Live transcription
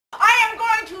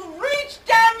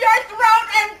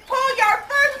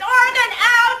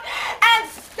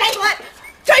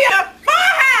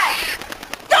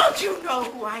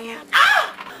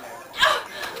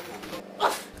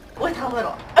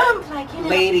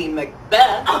Lady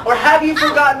Macbeth? Or have you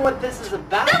forgotten what this is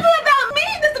about? This is about me.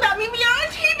 This is about me being on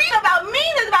TV. This is about me.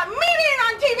 This is about me being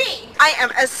on TV. I am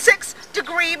a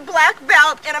 6-degree black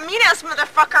belt and a mean-ass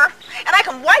motherfucker, and I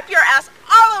can wipe your ass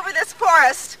all over this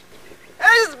forest.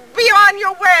 Just be on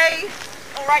your way.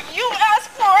 All right, you asked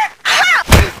for it.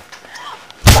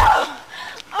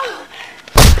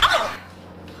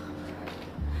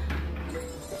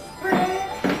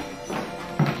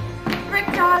 Rick,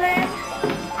 darling.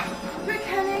 Rick,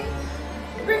 honey.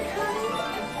 Rick, honey.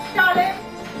 Darling.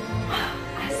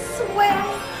 I swear.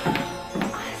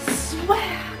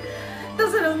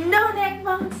 Those little no-neck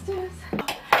monsters.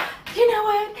 You know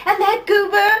what? And that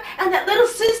goober and that little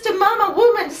sister, mama,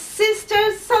 woman,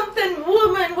 sister, something,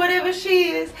 woman, whatever she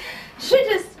is. She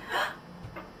just...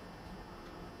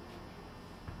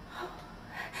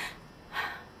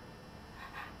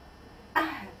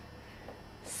 I've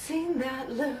seen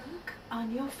that look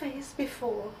on your face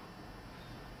before.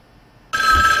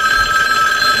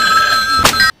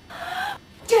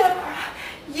 Deborah,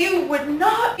 you would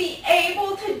not be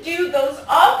able to do those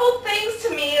awful things to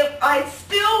me if I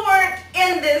still weren't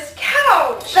in this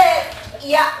couch. But,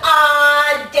 yeah,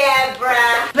 Deborah.